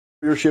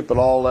Leadership at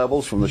all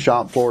levels, from the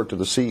shop floor to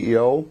the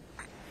CEO.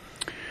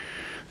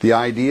 The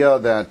idea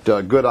that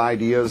good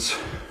ideas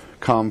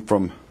come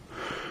from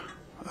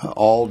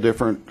all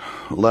different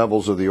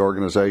levels of the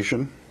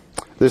organization.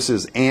 This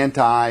is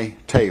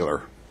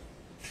anti-Taylor.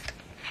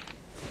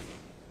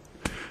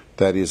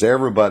 That is,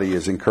 everybody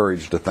is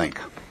encouraged to think.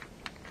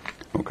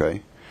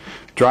 Okay?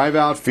 Drive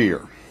out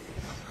fear.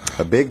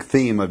 A big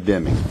theme of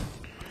Deming,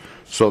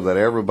 so that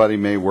everybody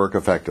may work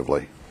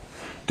effectively.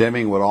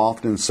 Deming would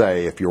often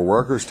say, if your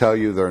workers tell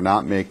you they're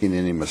not making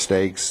any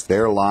mistakes,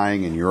 they're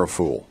lying and you're a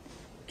fool.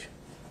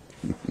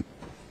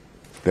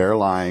 They're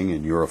lying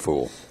and you're a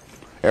fool.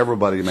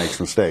 Everybody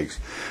makes mistakes.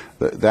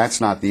 That's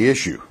not the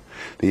issue.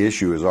 The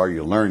issue is, are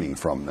you learning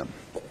from them?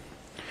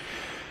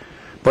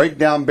 Break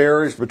down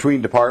barriers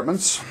between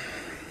departments.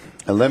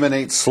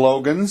 Eliminate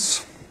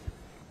slogans.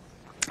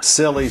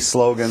 Silly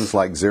slogans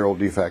like zero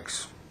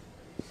defects.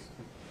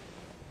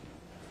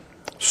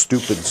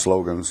 Stupid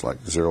slogans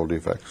like zero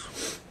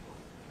defects.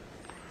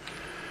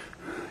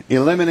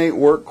 Eliminate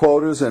work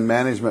quotas and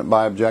management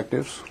by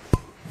objectives.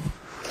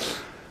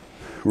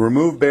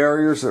 Remove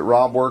barriers that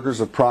rob workers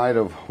of pride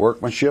of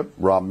workmanship,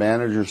 rob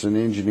managers and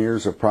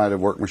engineers of pride of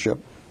workmanship.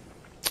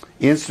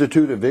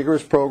 Institute a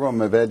vigorous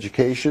program of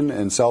education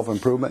and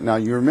self-improvement. Now,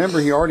 you remember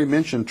he already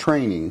mentioned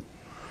training.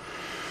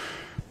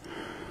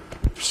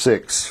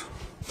 6.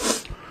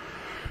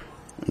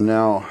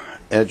 Now,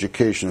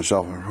 education and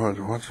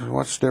self-improvement.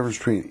 What's the difference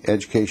between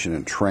education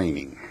and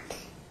training?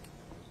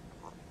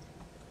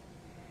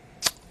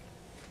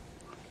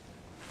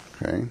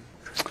 Okay.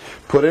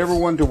 Put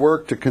everyone to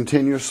work to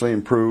continuously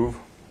improve.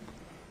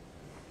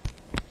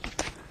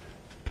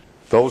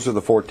 Those are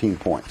the 14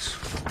 points.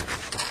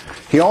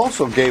 He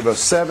also gave us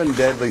 7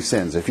 deadly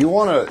sins. If you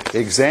want to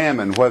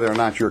examine whether or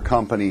not your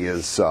company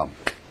is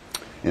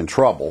in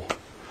trouble,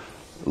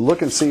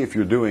 look and see if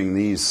you're doing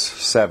these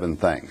 7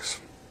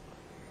 things.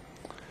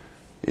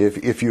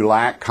 If you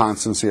lack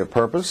constancy of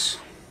purpose,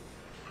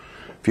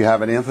 if you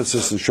have an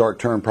emphasis in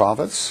short-term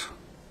profits,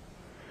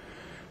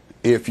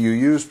 if you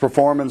use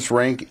performance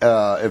rank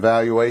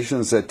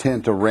evaluations that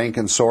tend to rank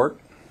and sort,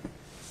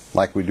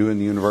 like we do in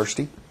the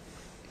university,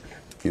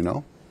 you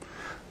know,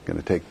 I'm going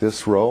to take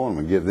this row and I'm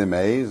going to give them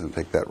A's, and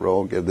take that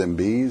row and give them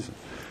B's,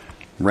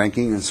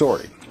 ranking and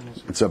sorting.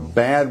 It's a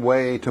bad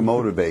way to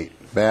motivate,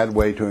 bad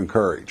way to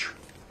encourage.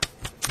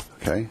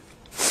 Okay?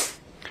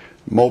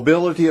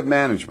 Mobility of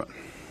management.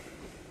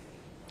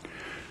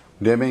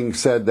 Deming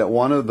said that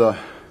one of the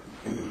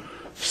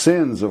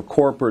sins of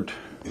corporate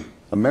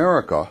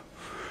America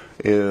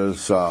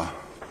is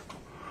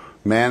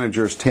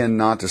managers tend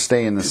not to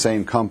stay in the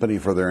same company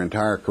for their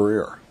entire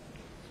career.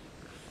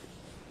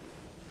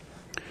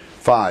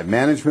 5,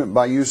 management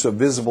by use of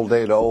visible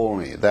data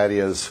only. That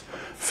is,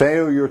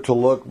 failure to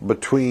look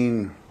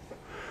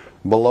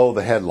below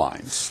the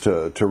headlines,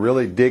 to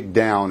really dig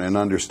down and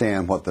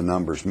understand what the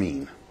numbers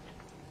mean.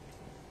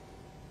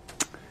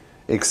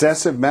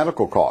 Excessive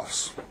medical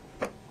costs.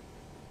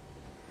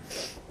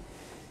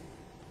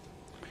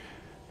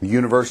 The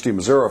University of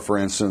Missouri, for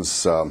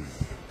instance,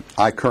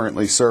 I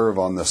currently serve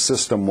on the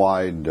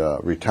system-wide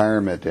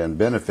retirement and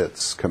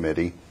benefits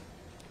committee.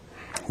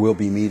 We'll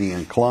be meeting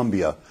in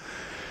Columbia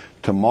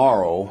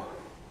tomorrow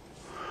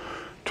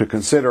to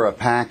consider a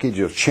package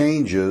of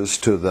changes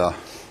to the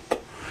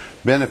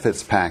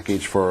benefits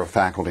package for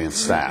faculty and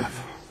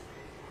staff.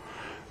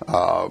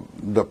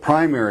 The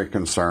primary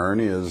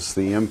concern is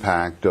the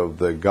impact of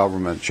the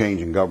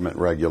change in government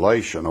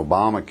regulation,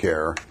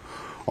 Obamacare,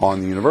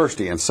 on the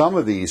university. And some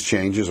of these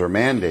changes are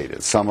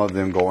mandated. Some of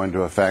them go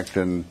into effect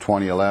in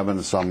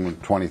 2011, some in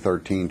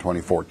 2013,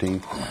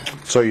 2014.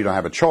 So you don't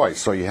have a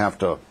choice. So you have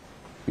to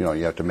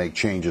make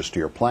changes to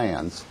your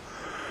plans.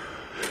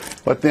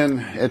 But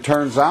then it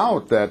turns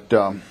out that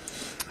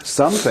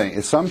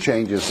some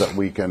changes that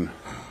we can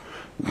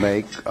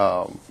make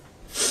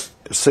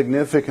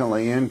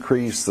significantly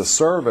increase the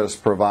service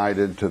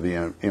provided to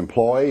the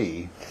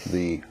employee.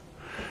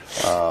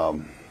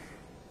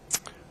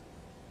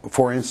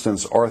 For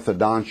instance,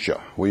 orthodontia.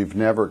 We've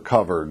never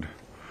covered,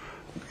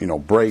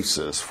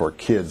 braces for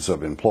kids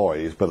of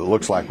employees, but it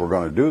looks like we're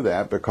going to do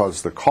that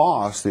because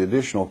the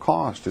additional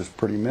cost is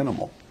pretty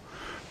minimal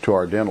to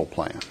our dental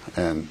plan.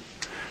 And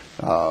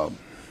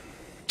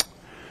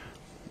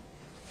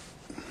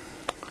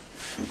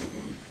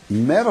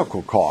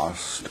medical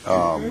cost,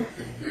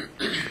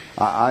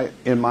 I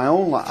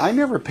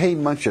never paid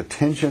much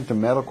attention to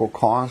medical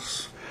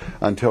costs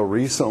until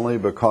recently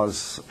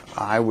because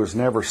I was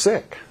never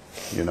sick,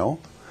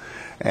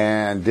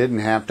 and didn't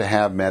have to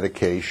have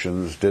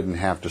medications, didn't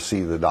have to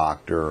see the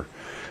doctor.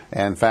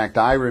 In fact,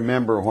 I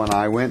remember when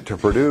I went to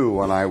Purdue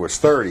when I was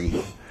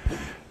 30,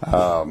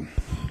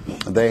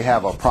 they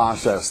have a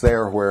process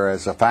there where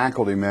as a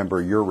faculty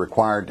member you're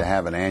required to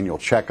have an annual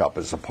checkup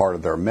as a part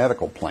of their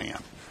medical plan.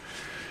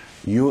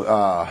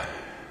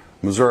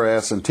 Missouri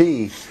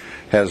S&T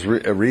has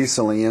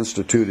recently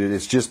instituted,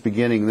 it's just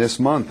beginning this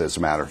month as a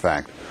matter of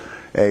fact,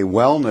 a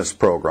wellness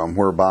program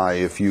whereby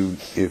if you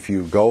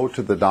go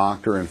to the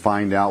doctor and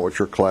find out what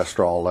your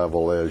cholesterol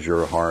level is,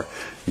 your heart,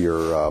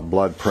 your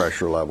blood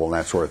pressure level, and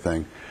that sort of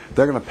thing,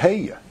 they're going to pay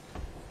you.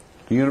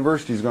 The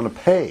university is going to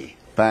pay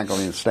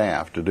faculty and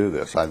staff to do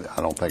this. I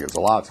don't think it's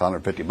a lot. It's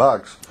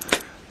 $150,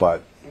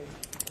 but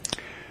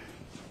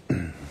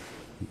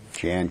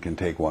Jan can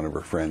take one of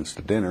her friends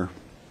to dinner.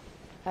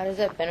 How does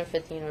that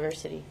benefit the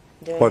university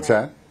doing What's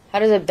that? How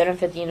does it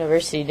benefit the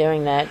university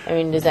doing that? I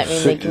mean, does that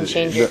mean they can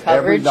change your coverage?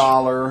 Every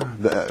dollar,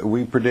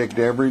 we predict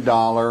every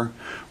dollar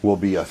will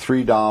be a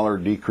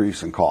 $3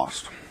 decrease in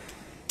cost.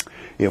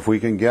 If we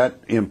can get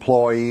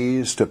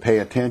employees to pay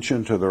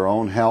attention to their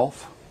own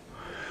health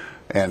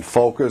and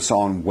focus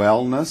on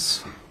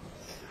wellness,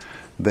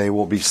 they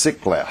will be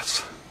sick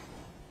less.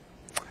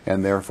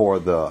 And therefore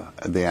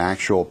the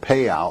actual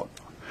payout,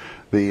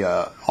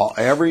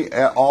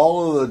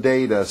 all of the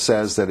data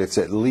says that it's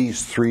at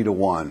least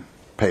 3-to-1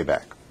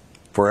 payback.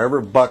 For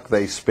every buck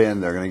they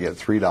spend, they're going to get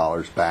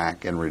 $3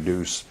 back and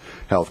reduce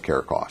health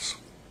care costs.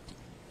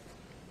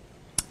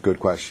 Good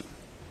question.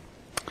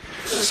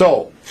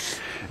 So,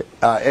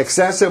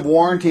 excessive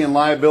warranty and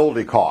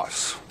liability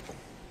costs.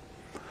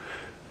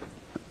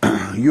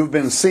 You've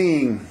been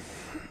seeing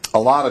a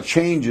lot of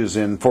changes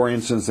in, for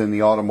instance, in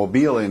the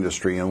automobile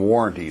industry and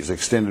warranties,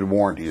 extended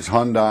warranties.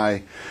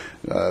 Hyundai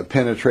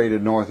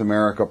penetrated North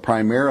America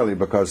primarily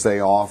because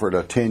they offered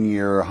a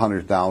 10-year,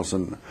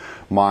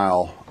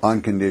 100,000-mile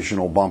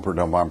unconditional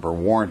bumper-to-bumper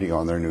warranty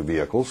on their new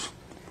vehicles.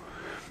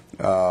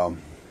 You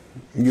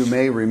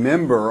may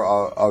remember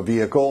a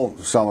vehicle,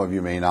 some of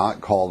you may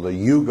not, called a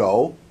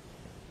Yugo.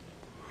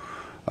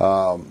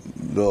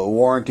 The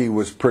warranty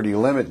was pretty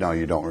limited. No,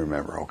 you don't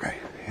remember. Okay.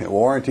 The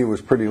warranty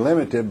was pretty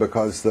limited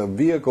because the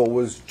vehicle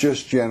was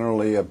just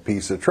generally a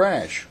piece of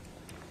trash.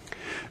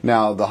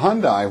 Now, the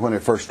Hyundai, when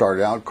it first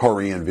started out,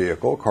 Korean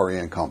vehicle,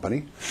 Korean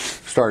company,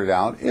 started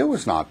out, it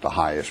was not the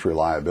highest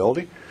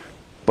reliability.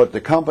 But the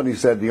company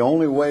said the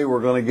only way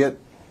we're going to get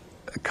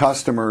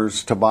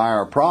customers to buy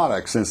our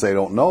product, since they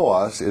don't know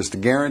us, is to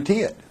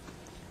guarantee it.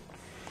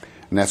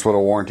 And that's what a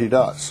warranty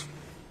does.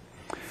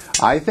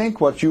 I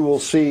think what you will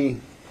see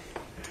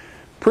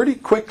pretty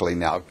quickly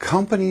now,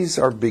 companies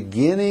are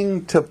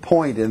beginning to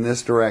point in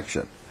this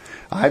direction.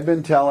 I've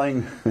been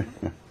telling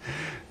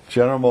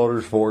General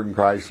Motors, Ford, and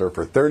Chrysler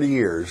for 30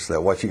 years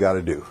that what you got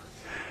to do.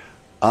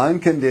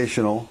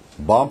 Unconditional,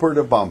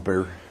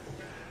 bumper-to-bumper,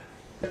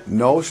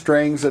 no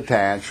strings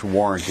attached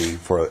warranty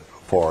for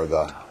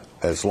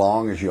as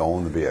long as you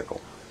own the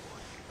vehicle.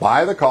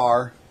 Buy the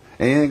car,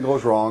 anything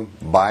goes wrong,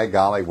 by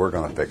golly, we're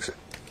going to fix it.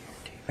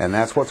 And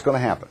that's what's going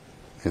to happen.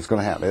 It's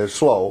going to happen. It's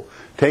slow.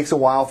 Takes a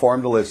while for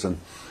them to listen,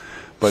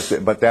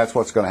 but that's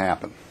what's going to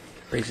happen.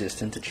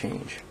 Resistant to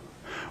change.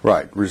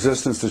 Right,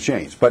 resistance to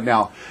change. But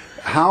now,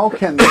 how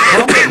can the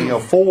company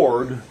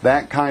afford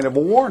that kind of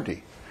a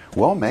warranty?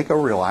 Well, make a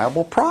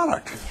reliable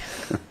product.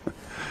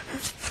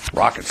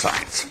 Rocket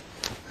science.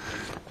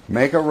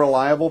 Make a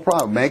reliable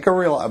product. Make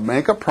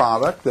a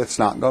product that's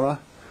not gonna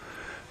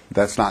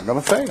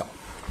fail.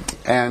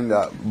 And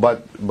but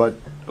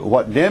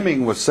what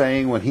Deming was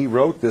saying when he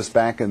wrote this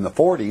back in the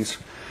 40s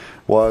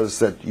was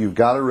that you've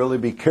got to really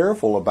be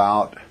careful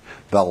about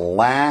the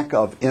lack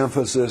of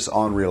emphasis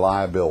on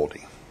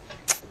reliability.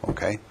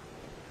 Okay?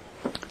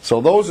 So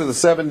those are the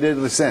 7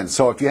 deadly sins.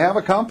 So if you have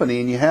a company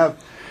and you have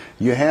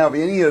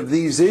any of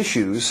these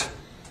issues,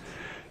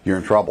 you're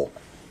in trouble.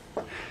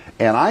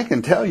 And I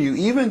can tell you,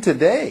 even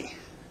today,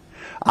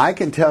 I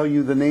can tell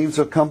you the names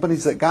of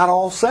companies that got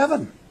all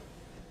 7.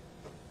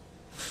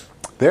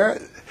 They're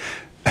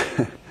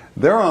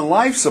on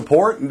life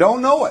support and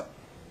don't know it.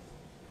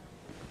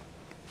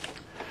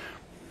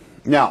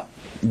 Now,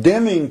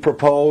 Deming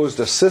proposed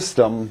a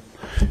system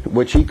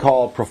which he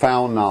called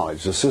profound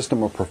knowledge, the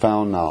system of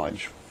profound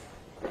knowledge.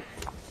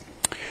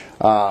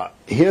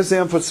 His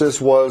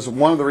emphasis was,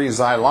 one of the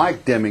reasons I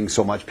like Deming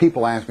so much,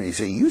 people ask me,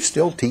 say, you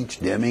still teach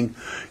Deming?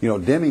 You know,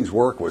 Deming's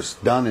work was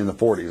done in the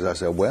 40s. I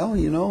said, well,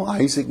 you know,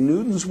 Isaac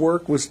Newton's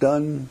work was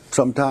done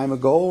some time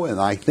ago, and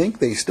I think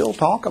they still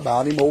talk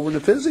about him over in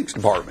the physics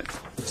department,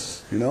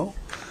 you know.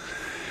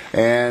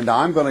 And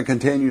I'm going to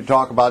continue to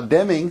talk about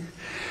Deming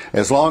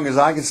as long as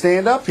I can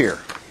stand up here.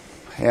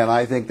 And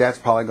I think that's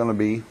probably going to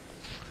be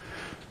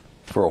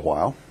for a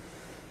while.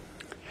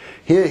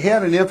 He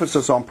had an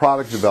emphasis on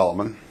product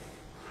development,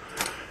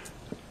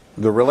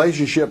 the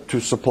relationship to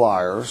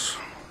suppliers,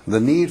 the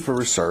need for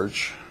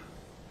research,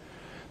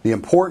 the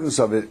importance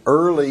of it,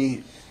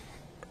 early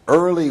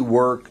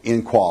work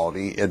in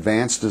quality,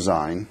 advanced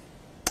design,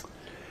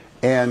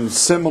 and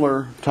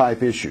similar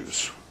type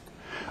issues.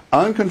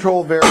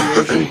 Uncontrolled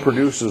variation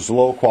produces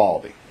low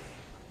quality.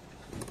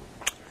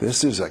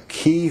 This is a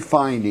key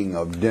finding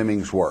of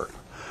Deming's work.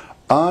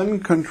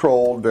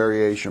 Uncontrolled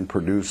variation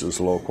produces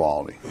low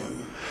quality.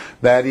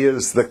 That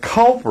is, the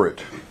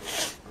culprit,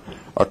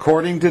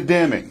 according to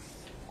Deming,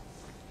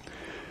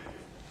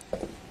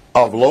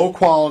 of low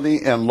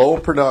quality and low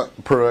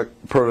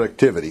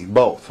productivity,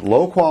 both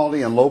low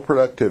quality and low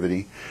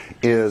productivity,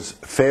 is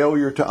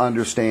failure to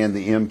understand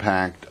the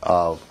impact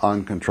of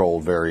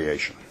uncontrolled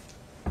variation.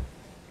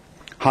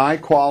 High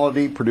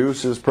quality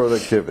produces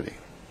productivity.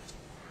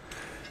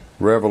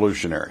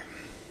 Revolutionary.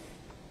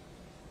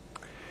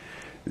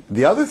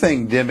 The other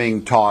thing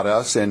Deming taught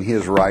us in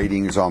his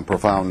writings on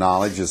profound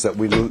knowledge is that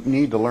we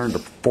need to learn to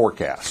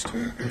forecast.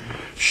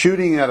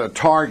 Shooting at a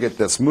target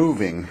that's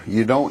moving,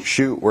 you don't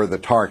shoot where the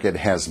target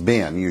has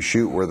been. You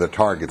shoot where the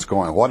target's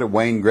going. What did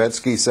Wayne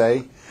Gretzky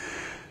say?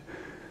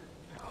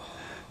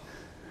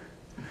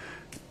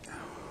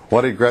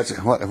 What did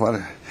Gretzky... What,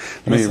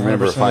 let me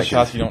remember if I can...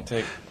 shots you don't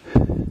take.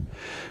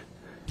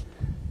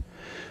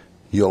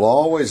 You'll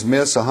always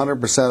miss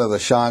 100% of the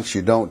shots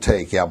you don't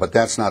take. Yeah, but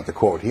that's not the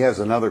quote. He has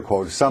another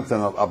quote, something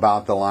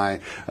about the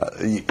line,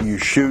 you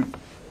shoot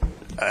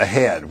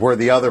ahead. Where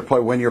the other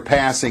play, when you're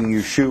passing,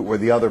 you shoot where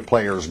the other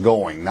player's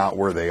going, not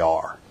where they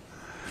are.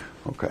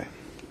 Okay.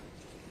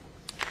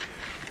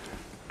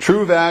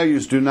 True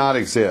values do not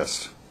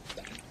exist.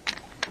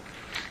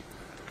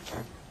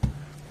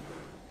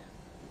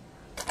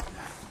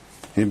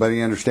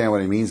 Anybody understand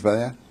what he means by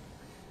that?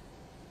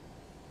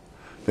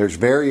 There's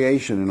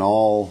variation in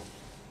all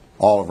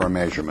of our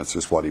measurements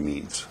is what he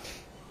means.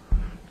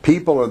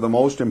 People are the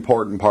most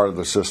important part of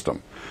the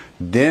system.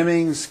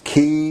 Deming's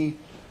key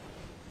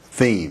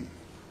theme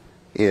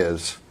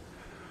is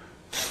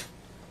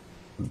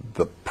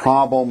the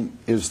problem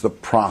is the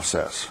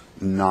process,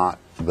 not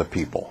the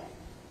people.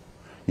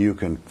 You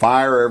can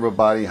fire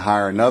everybody,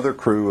 hire another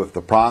crew. If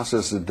the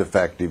process is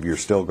defective, you're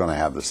still going to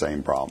have the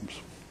same problems.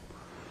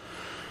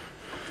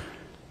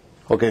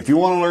 Okay, if you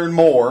want to learn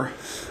more,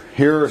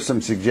 here are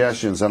some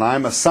suggestions, and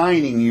I'm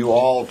assigning you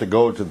all to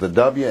go to the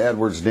W.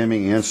 Edwards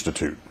Deming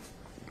Institute.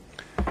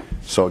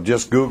 So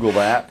just Google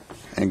that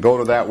and go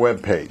to that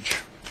web page.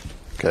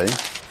 Okay?